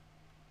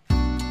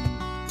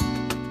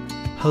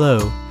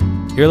Hello,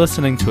 you're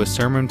listening to a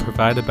sermon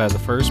provided by the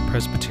First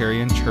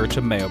Presbyterian Church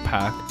of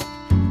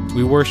Mahopac.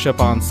 We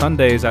worship on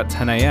Sundays at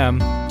 10 a.m.,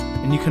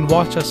 and you can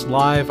watch us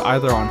live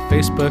either on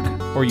Facebook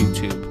or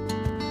YouTube.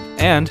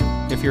 And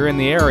if you're in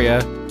the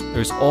area,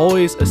 there's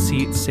always a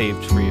seat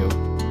saved for you.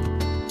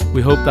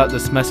 We hope that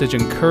this message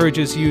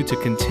encourages you to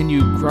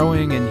continue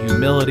growing in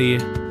humility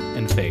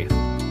and faith.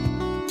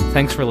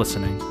 Thanks for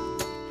listening.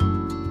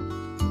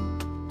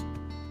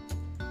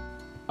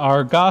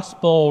 Our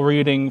gospel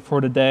reading for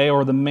today,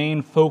 or the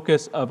main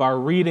focus of our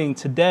reading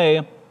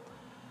today,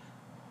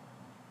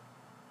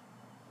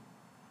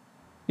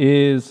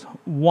 is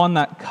one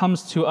that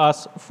comes to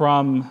us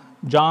from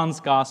John's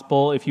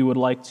gospel, if you would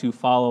like to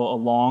follow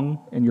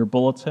along in your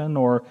bulletin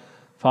or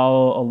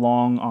follow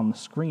along on the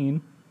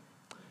screen.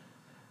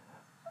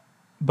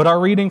 But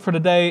our reading for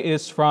today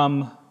is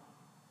from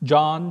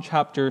John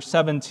chapter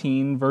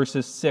 17,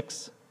 verses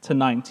 6 to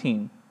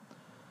 19.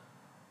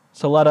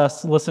 So let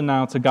us listen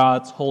now to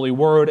God's holy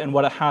word and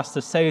what it has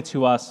to say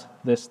to us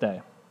this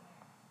day.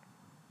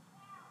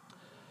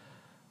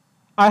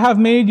 I have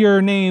made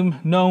your name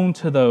known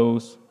to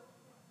those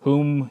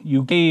whom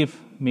you gave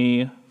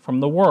me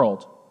from the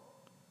world.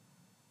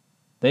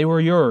 They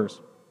were yours,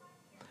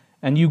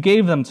 and you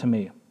gave them to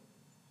me,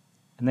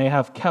 and they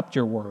have kept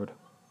your word.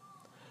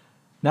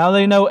 Now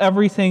they know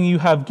everything you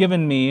have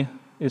given me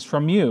is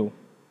from you.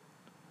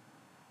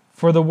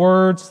 For the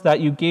words that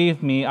you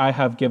gave me I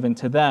have given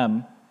to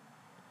them,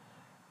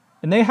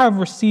 and they have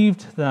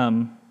received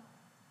them,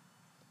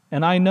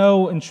 and I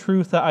know in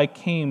truth that I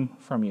came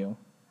from you.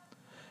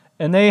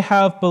 And they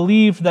have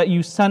believed that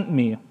you sent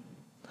me.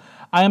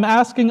 I am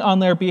asking on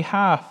their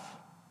behalf.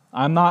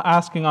 I'm not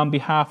asking on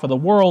behalf of the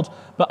world,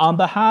 but on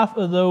behalf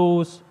of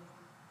those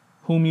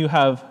whom you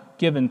have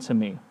given to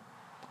me,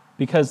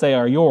 because they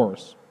are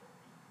yours.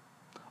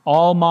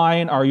 All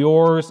mine are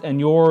yours, and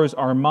yours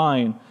are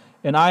mine,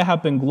 and I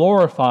have been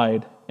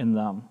glorified in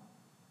them.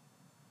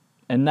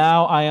 And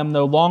now I am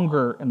no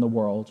longer in the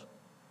world,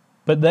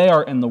 but they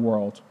are in the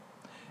world,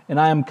 and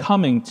I am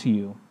coming to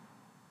you.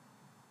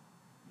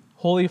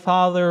 Holy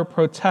Father,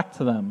 protect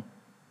them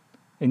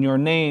in your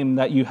name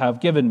that you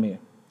have given me,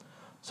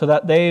 so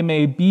that they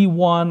may be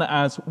one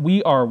as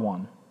we are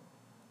one.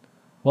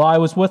 While I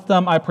was with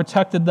them, I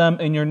protected them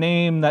in your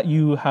name that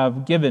you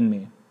have given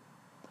me.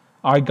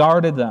 I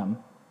guarded them,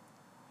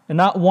 and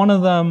not one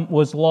of them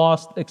was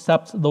lost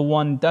except the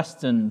one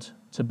destined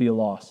to be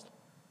lost,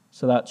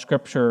 so that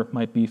Scripture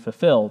might be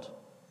fulfilled.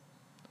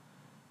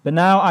 But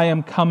now I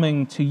am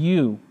coming to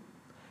you,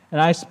 and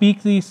I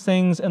speak these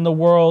things in the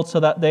world so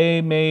that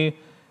they may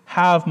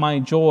have my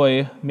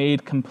joy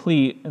made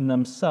complete in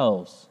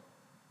themselves.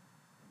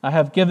 I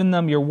have given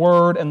them your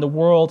word, and the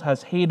world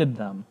has hated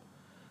them,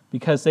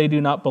 because they do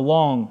not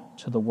belong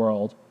to the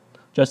world,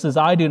 just as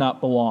I do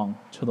not belong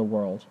to the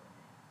world.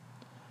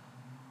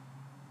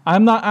 I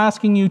am not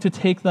asking you to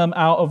take them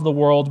out of the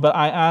world, but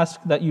I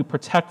ask that you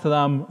protect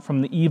them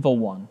from the evil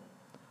one.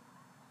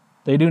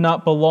 They do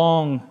not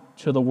belong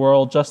to the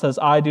world, just as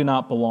I do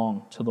not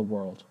belong to the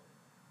world.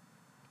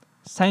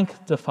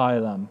 Sanctify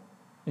them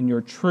in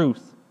your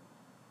truth.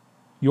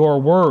 Your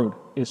word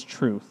is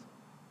truth.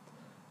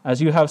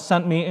 As you have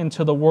sent me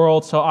into the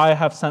world, so I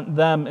have sent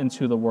them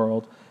into the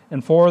world.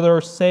 And for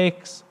their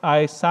sakes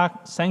I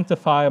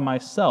sanctify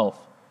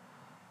myself,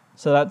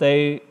 so that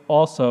they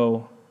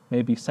also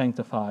may be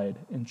sanctified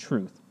in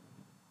truth.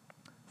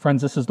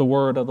 Friends, this is the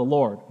word of the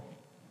Lord.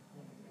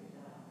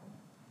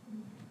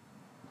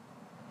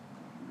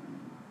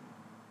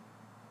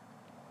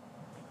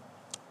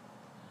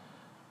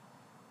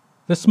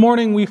 This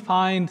morning we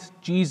find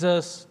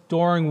Jesus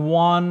during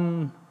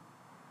one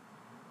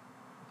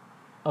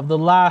of the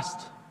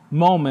last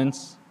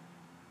moments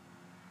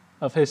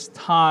of his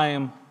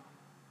time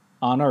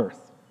on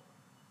earth.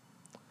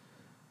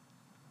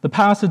 The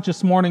passage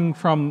this morning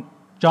from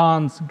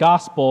John's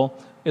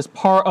Gospel is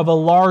part of a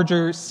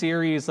larger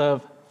series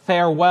of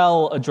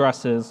farewell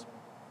addresses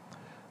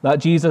that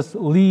Jesus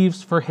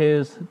leaves for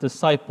his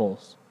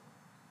disciples.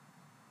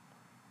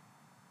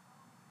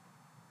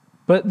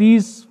 But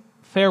these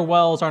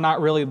farewells are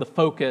not really the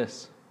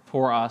focus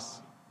for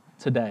us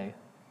today,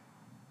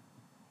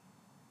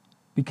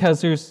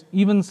 because there's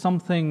even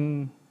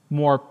something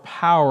more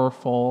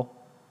powerful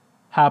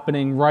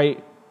happening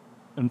right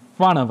in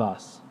front of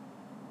us.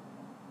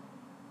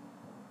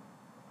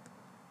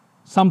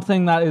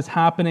 Something that is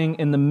happening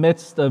in the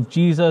midst of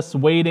Jesus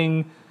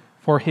waiting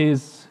for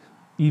his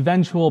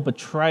eventual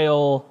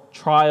betrayal,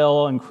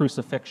 trial, and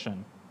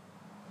crucifixion.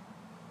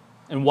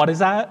 And what is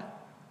that?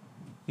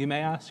 You may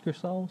ask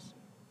yourselves.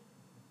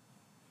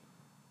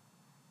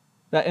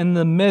 That in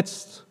the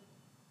midst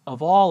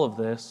of all of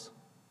this,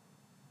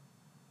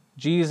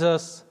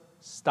 Jesus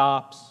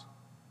stops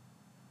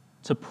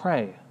to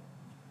pray.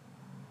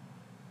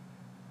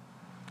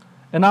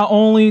 And not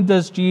only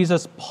does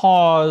Jesus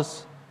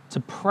pause to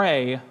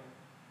pray,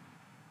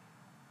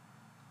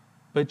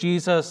 but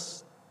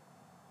Jesus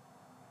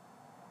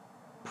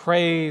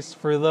prays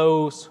for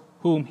those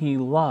whom he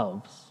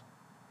loves,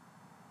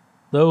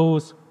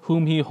 those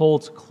whom he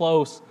holds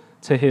close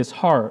to his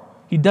heart.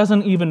 He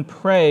doesn't even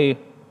pray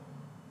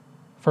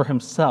for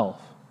himself.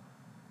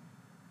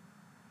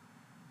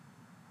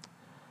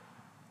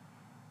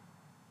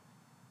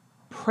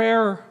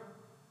 Prayer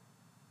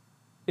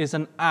is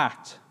an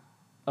act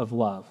of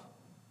love,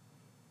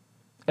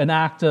 an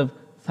act of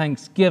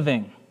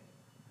thanksgiving,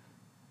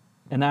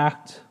 an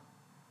act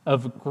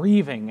of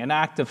grieving, an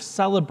act of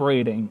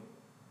celebrating,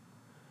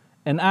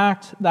 an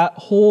act that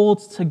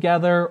holds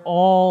together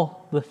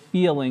all the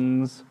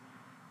feelings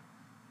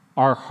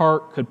our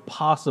heart could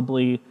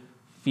possibly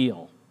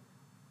feel,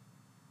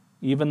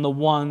 even the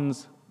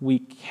ones we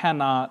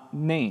cannot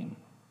name.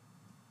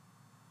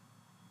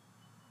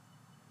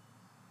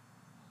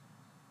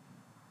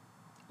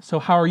 So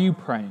how are you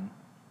praying?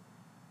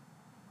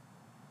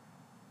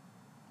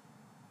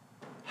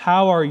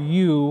 How are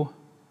you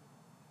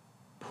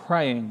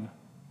praying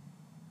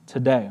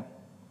today?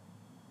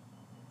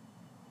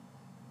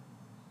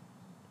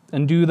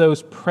 And do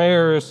those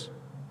prayers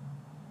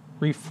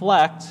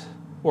reflect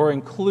or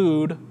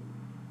include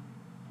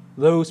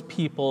those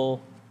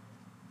people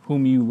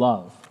whom you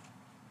love?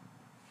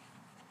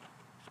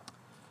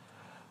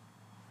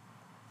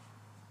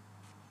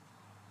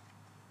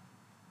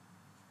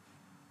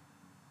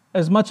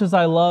 As much as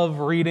I love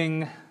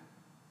reading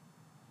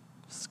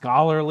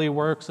scholarly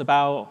works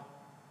about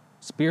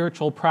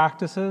spiritual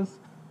practices,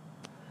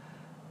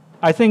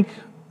 I think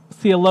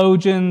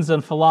theologians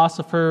and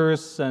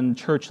philosophers and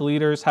church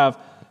leaders have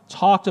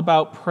talked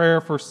about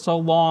prayer for so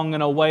long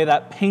in a way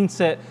that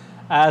paints it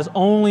as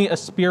only a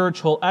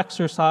spiritual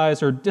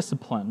exercise or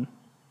discipline.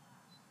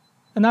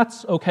 And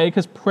that's okay,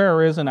 because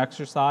prayer is an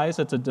exercise,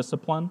 it's a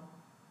discipline.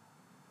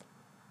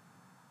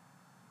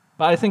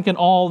 But I think in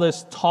all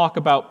this talk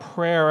about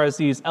prayer as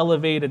these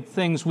elevated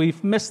things,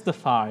 we've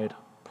mystified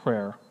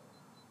prayer.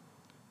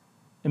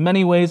 In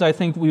many ways, I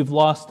think we've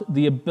lost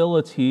the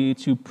ability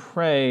to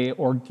pray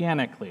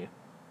organically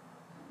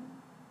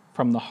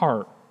from the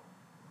heart.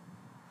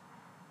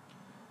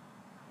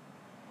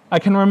 I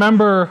can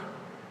remember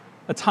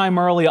a time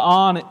early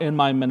on in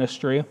my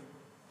ministry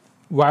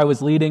where I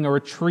was leading a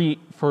retreat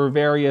for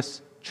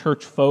various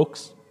church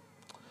folks.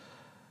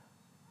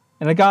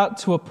 And it got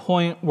to a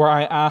point where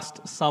I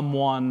asked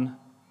someone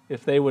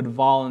if they would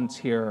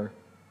volunteer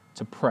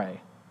to pray.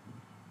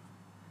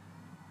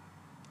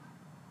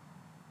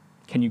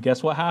 Can you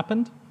guess what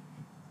happened?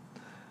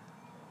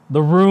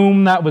 The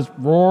room that was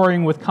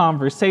roaring with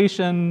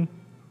conversation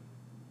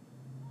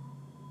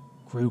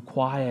grew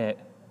quiet.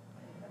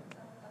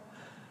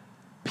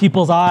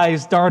 People's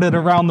eyes darted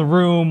around the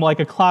room like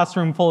a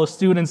classroom full of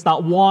students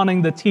not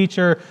wanting the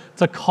teacher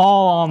to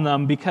call on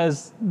them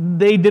because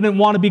they didn't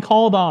want to be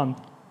called on.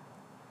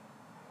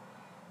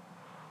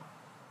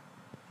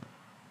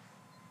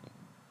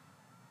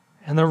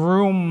 And the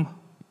room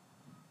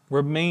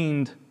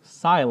remained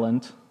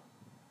silent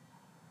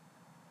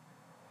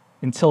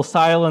until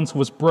silence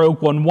was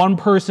broke, when one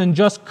person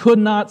just could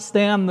not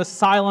stand the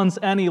silence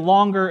any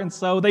longer, and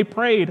so they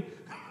prayed.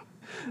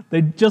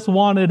 They just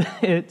wanted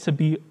it to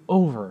be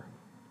over.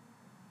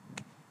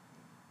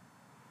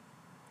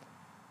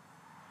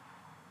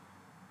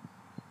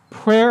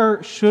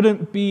 Prayer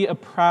shouldn't be a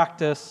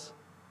practice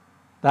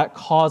that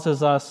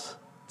causes us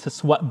to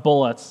sweat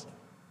bullets.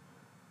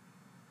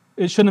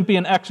 It shouldn't be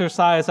an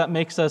exercise that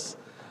makes us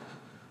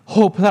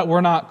hope that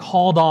we're not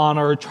called on,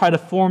 or try to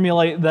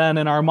formulate then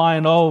in our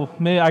mind, oh,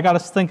 maybe I got to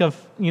think of,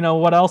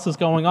 what else is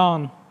going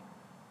on.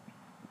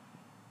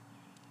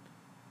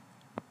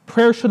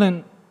 Prayer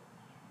shouldn't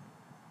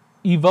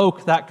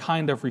evoke that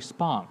kind of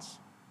response.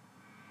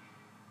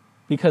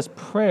 Because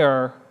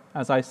prayer,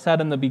 as I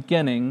said in the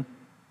beginning,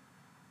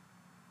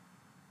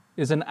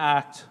 is an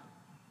act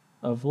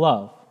of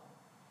love.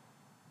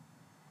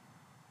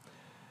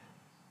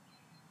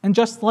 And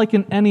just like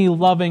in any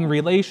loving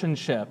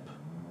relationship,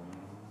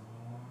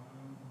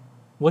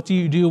 what do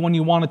you do when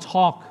you want to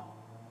talk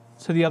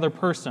to the other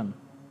person?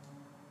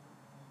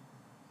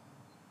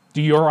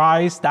 Do your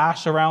eyes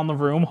dash around the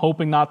room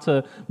hoping not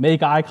to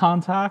make eye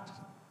contact?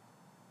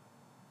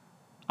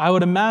 I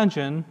would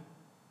imagine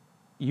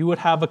you would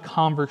have a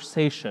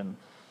conversation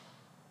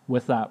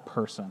with that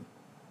person.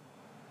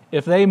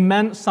 If they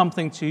meant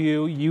something to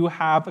you, you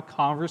have a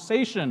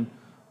conversation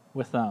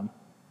with them.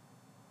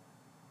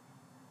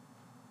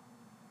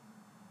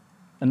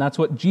 And that's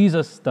what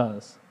Jesus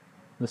does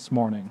this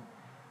morning.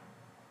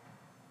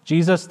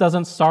 Jesus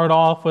doesn't start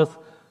off with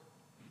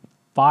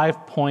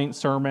 5-point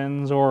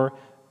sermons, or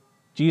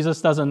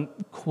Jesus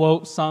doesn't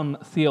quote some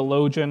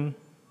theologian.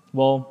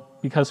 Well,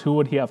 because who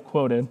would he have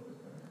quoted?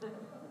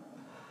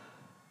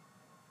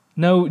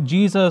 No,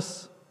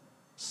 Jesus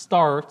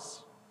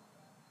starts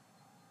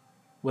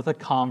with a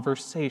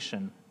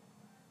conversation.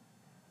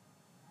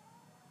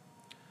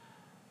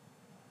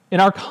 In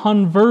our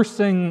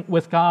conversing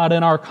with God,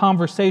 in our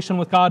conversation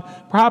with God,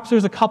 perhaps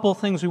there's a couple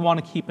things we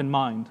want to keep in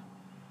mind.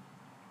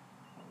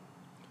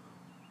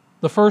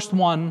 The first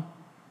one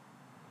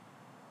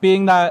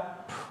being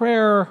that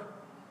prayer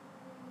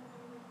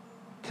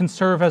can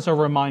serve as a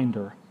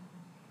reminder.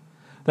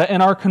 That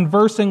in our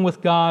conversing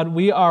with God,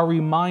 we are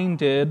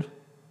reminded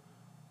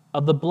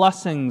of the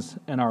blessings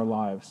in our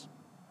lives.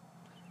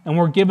 And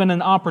we're given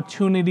an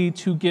opportunity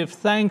to give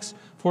thanks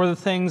for the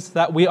things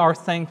that we are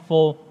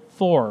thankful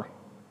for.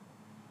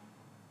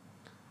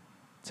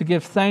 To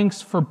give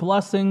thanks for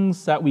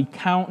blessings that we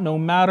count no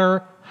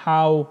matter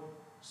how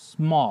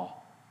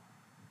small.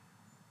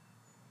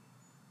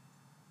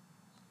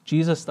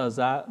 Jesus does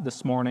that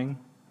this morning.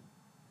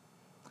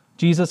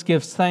 Jesus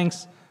gives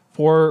thanks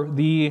for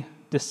the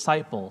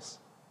disciples.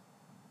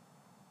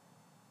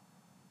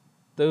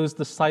 Those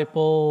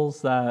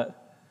disciples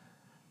that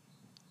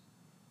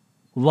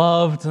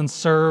loved and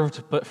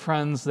served, but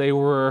friends, they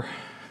were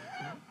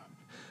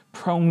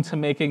prone to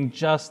making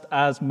just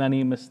as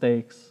many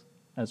mistakes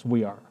as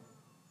we are.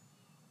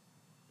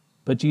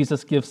 But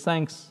Jesus gives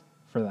thanks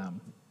for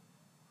them.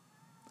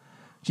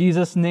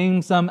 Jesus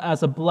names them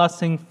as a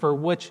blessing for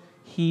which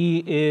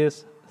he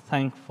is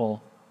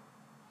thankful.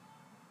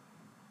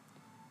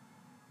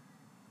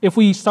 If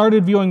we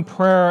started viewing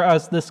prayer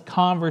as this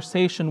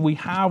conversation we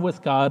have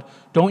with God,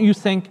 don't you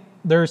think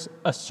there's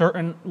a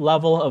certain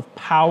level of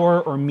power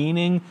or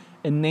meaning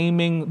in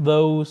naming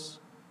those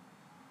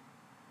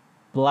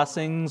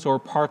blessings or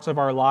parts of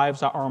our lives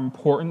that are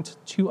important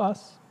to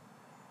us?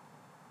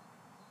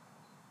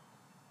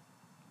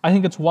 I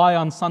think it's why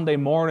on Sunday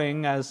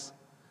morning, as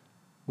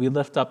we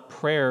lift up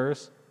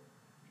prayers,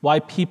 why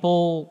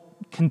people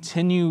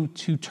continue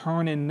to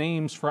turn in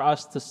names for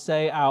us to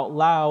say out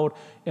loud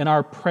in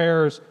our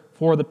prayers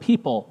for the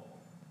people.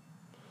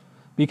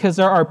 Because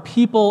there are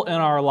people in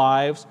our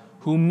lives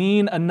who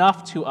mean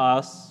enough to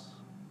us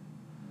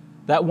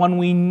that when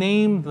we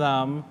name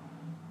them,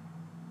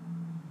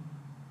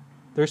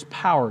 there's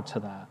power to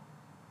that.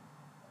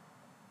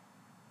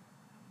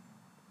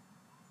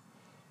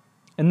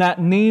 And that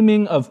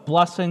naming of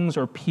blessings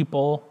or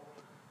people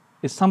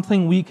is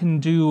something we can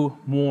do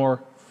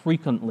more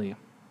frequently.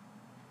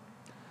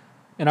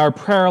 In our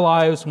prayer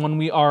lives, when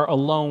we are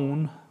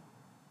alone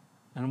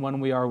and when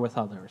we are with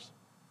others.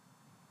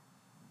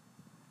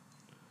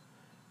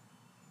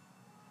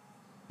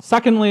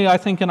 Secondly, I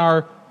think in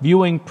our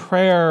viewing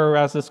prayer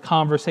as this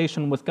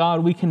conversation with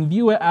God, we can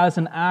view it as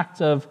an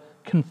act of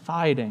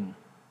confiding.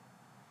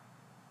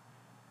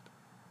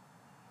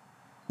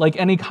 Like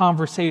any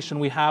conversation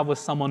we have with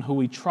someone who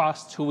we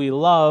trust, who we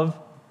love,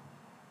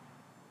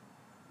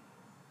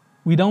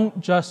 we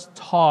don't just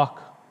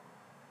talk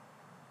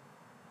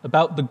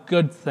about the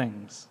good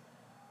things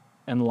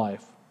in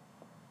life.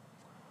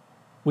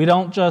 We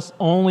don't just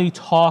only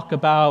talk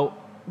about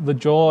the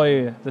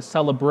joy, the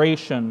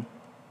celebration.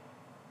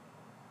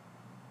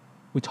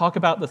 We talk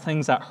about the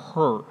things that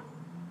hurt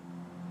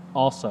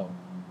also.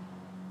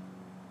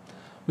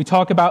 We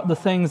talk about the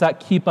things that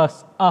keep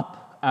us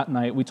up at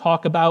night. We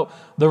talk about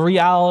the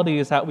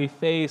realities that we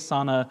face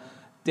on a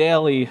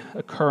daily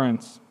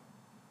occurrence.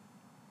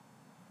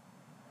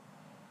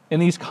 In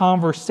these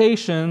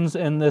conversations,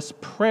 in this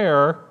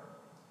prayer,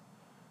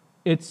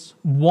 it's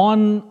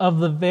one of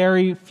the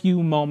very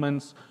few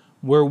moments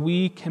where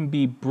we can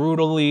be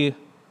brutally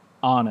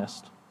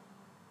honest.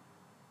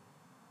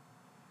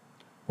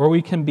 Where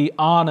we can be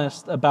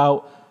honest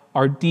about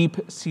our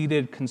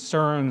deep-seated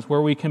concerns,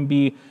 where we can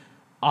be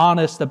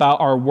honest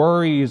about our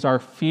worries, our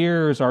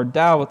fears, our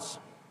doubts.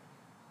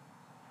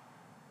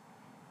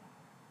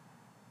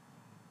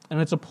 And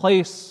it's a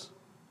place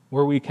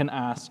where we can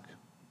ask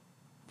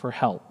for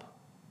help.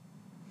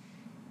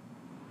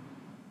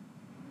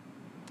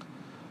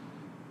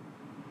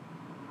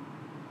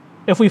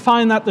 If we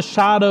find that the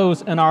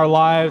shadows in our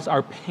lives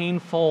are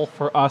painful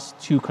for us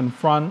to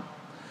confront,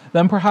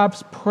 then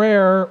perhaps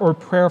prayer or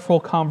prayerful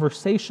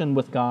conversation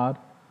with God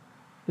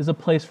is a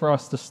place for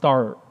us to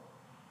start,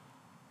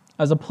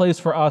 as a place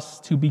for us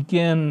to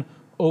begin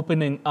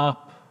opening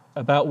up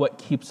about what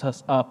keeps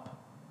us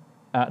up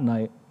at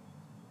night.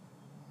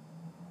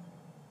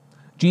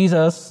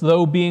 Jesus,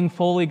 though being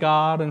fully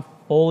God and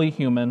fully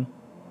human,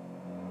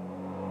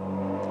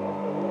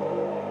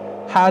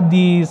 had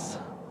these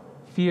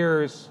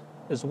fears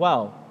as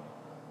well.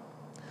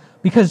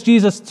 Because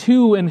Jesus,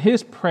 too, in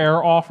his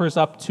prayer, offers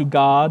up to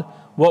God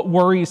what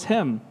worries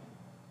him.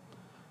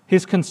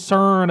 His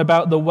concern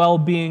about the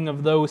well-being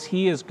of those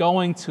he is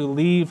going to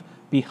leave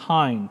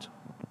behind.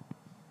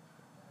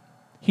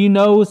 He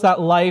knows that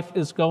life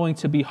is going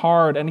to be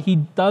hard, and he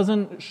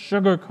doesn't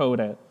sugarcoat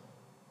it.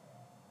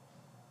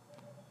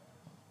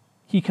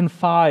 He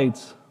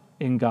confides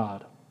in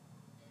God,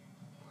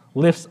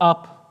 lifts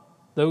up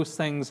those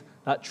things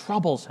that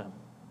troubles him.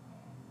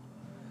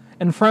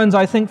 And friends,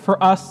 I think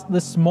for us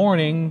this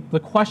morning, the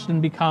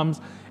question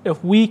becomes,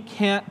 if we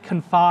can't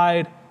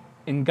confide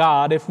in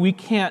God, if we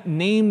can't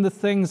name the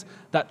things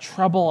that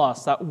trouble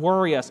us, that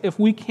worry us, if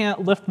we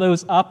can't lift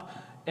those up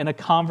in a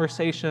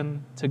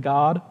conversation to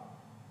God,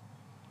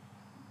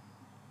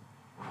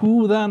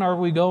 who then are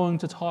we going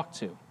to talk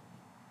to?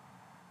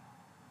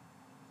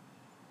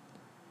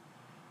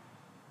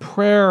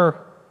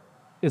 Prayer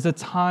is a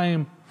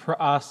time for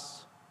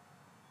us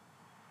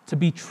to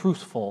be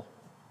truthful,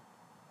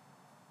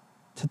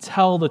 to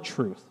tell the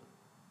truth.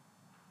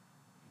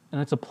 And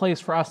it's a place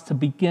for us to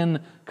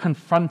begin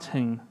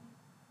confronting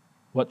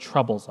what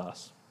troubles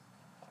us.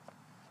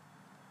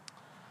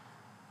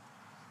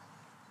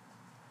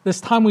 This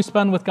time we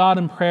spend with God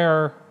in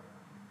prayer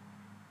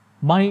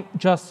might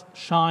just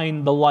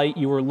shine the light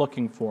you were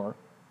looking for.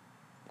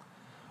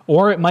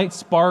 Or it might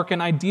spark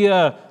an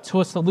idea to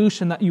a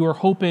solution that you were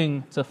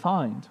hoping to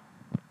find.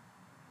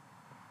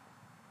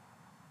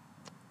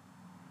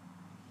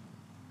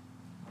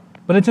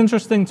 But it's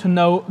interesting to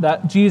note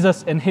that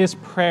Jesus, in his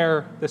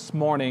prayer this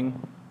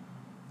morning,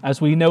 as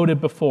we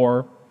noted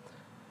before,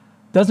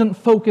 doesn't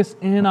focus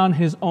in on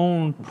his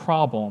own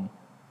problem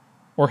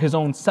or his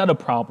own set of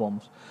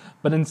problems,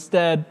 but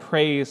instead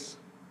prays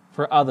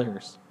for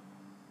others,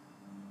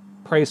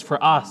 prays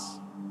for us,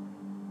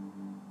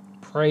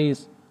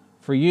 prays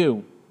for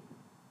you.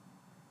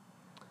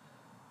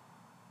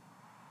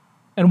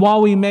 And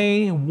while we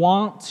may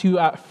want to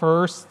at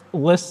first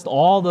list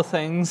all the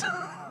things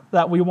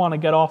that we want to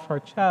get off our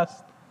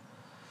chest,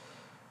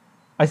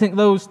 I think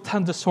those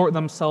tend to sort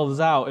themselves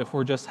out if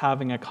we're just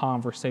having a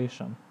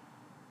conversation.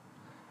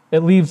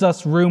 It leaves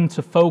us room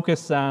to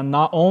focus on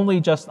not only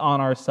just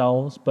on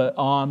ourselves, but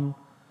on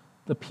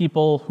the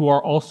people who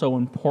are also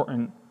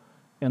important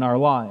in our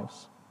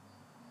lives.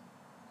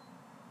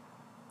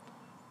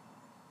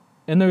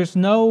 And there's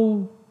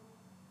no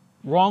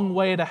wrong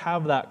way to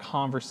have that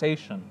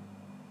conversation.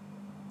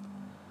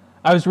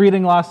 I was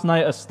reading last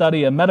night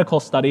a medical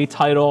study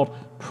titled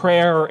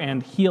Prayer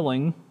and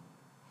Healing,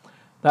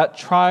 that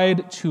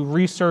tried to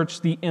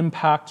research the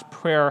impact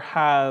prayer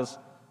has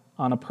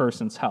on a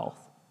person's health.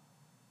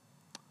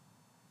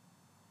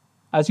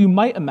 As you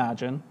might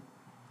imagine,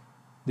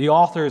 the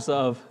authors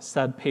of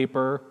said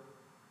paper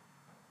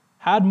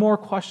had more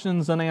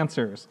questions than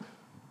answers,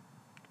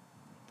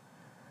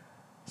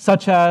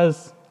 such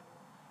as,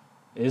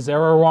 is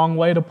there a wrong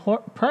way to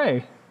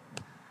pray?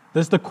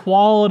 Does the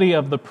quality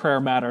of the prayer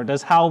matter?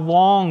 Does how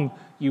long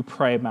you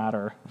pray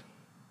matter?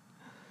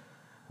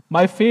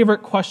 My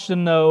favorite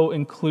question, though,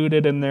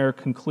 included in their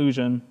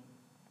conclusion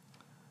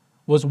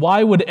was,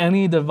 why would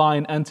any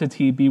divine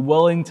entity be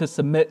willing to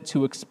submit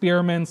to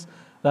experiments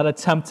that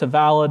attempt to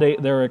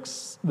validate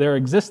their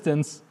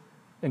existence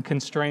and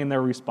constrain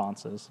their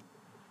responses?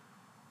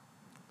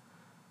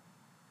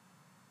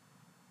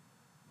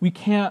 We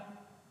can't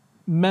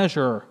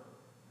measure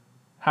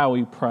how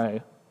we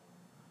pray.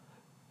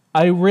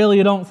 I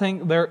really don't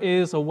think there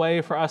is a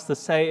way for us to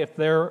say if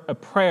a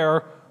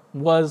prayer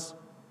was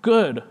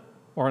good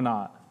or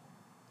not.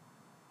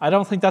 I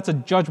don't think that's a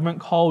judgment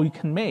call we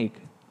can make.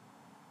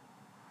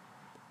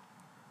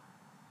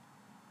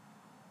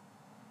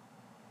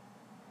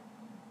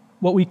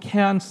 What we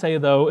can say,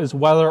 though, is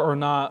whether or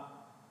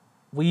not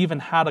we even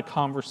had a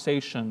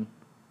conversation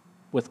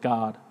with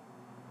God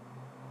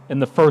in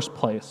the first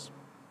place.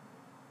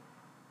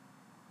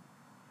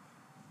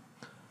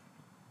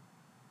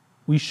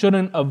 We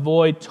shouldn't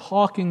avoid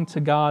talking to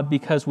God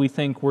because we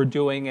think we're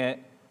doing it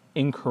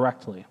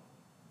incorrectly.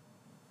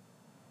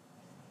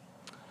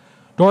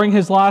 During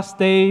his last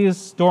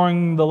days,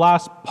 during the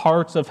last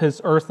parts of his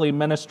earthly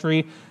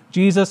ministry,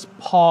 Jesus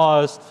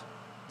paused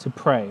to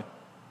pray.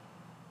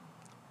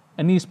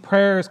 And these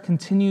prayers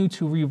continue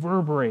to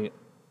reverberate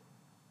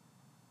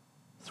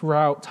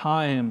throughout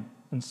time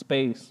and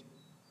space,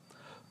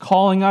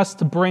 calling us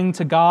to bring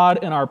to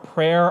God in our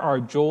prayer our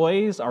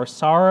joys, our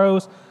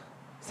sorrows,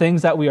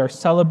 things that we are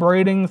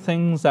celebrating,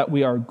 things that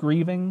we are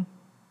grieving.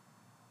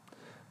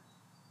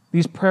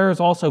 These prayers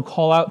also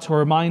call out to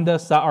remind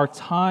us that our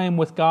time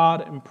with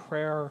God in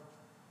prayer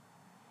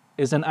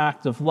is an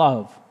act of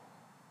love.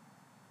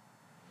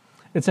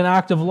 It's an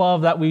act of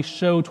love that we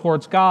show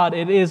towards God.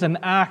 It is an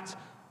act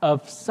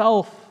of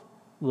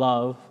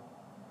self-love,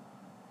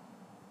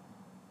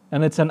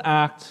 and it's an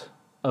act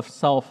of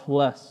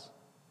selfless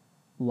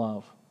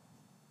love.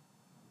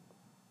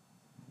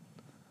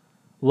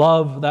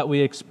 Love that we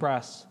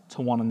express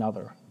to one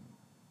another.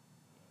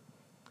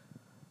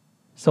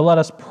 So let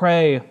us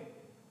pray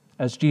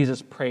as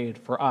Jesus prayed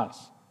for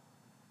us.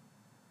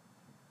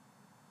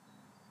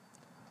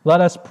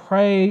 Let us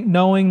pray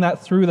knowing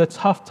that through the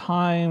tough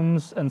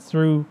times and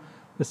through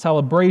the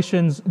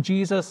celebrations,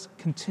 Jesus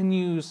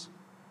continues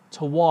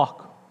to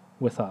walk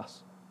with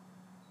us.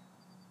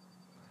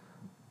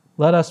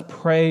 Let us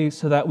pray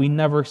so that we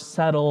never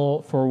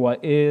settle for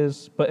what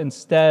is, but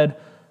instead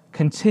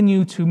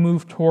continue to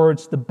move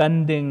towards the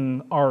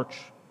bending arch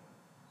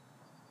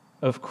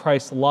of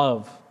Christ's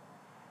love,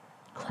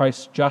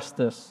 Christ's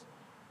justice,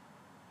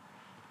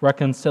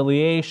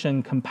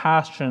 reconciliation,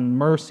 compassion,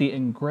 mercy,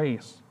 and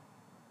grace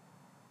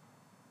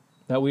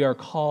that we are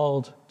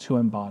called to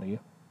embody.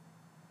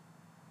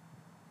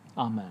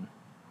 Amen.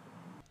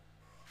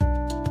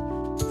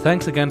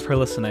 Thanks again for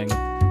listening,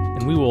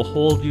 and we will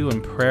hold you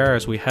in prayer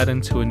as we head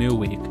into a new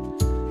week.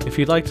 If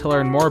you'd like to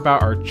learn more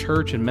about our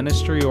church and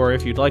ministry, or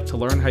if you'd like to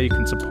learn how you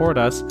can support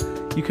us,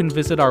 you can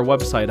visit our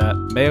website at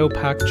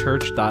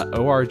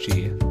mayopacchurch.org.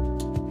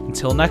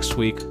 Until next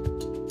week,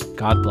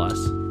 God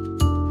bless.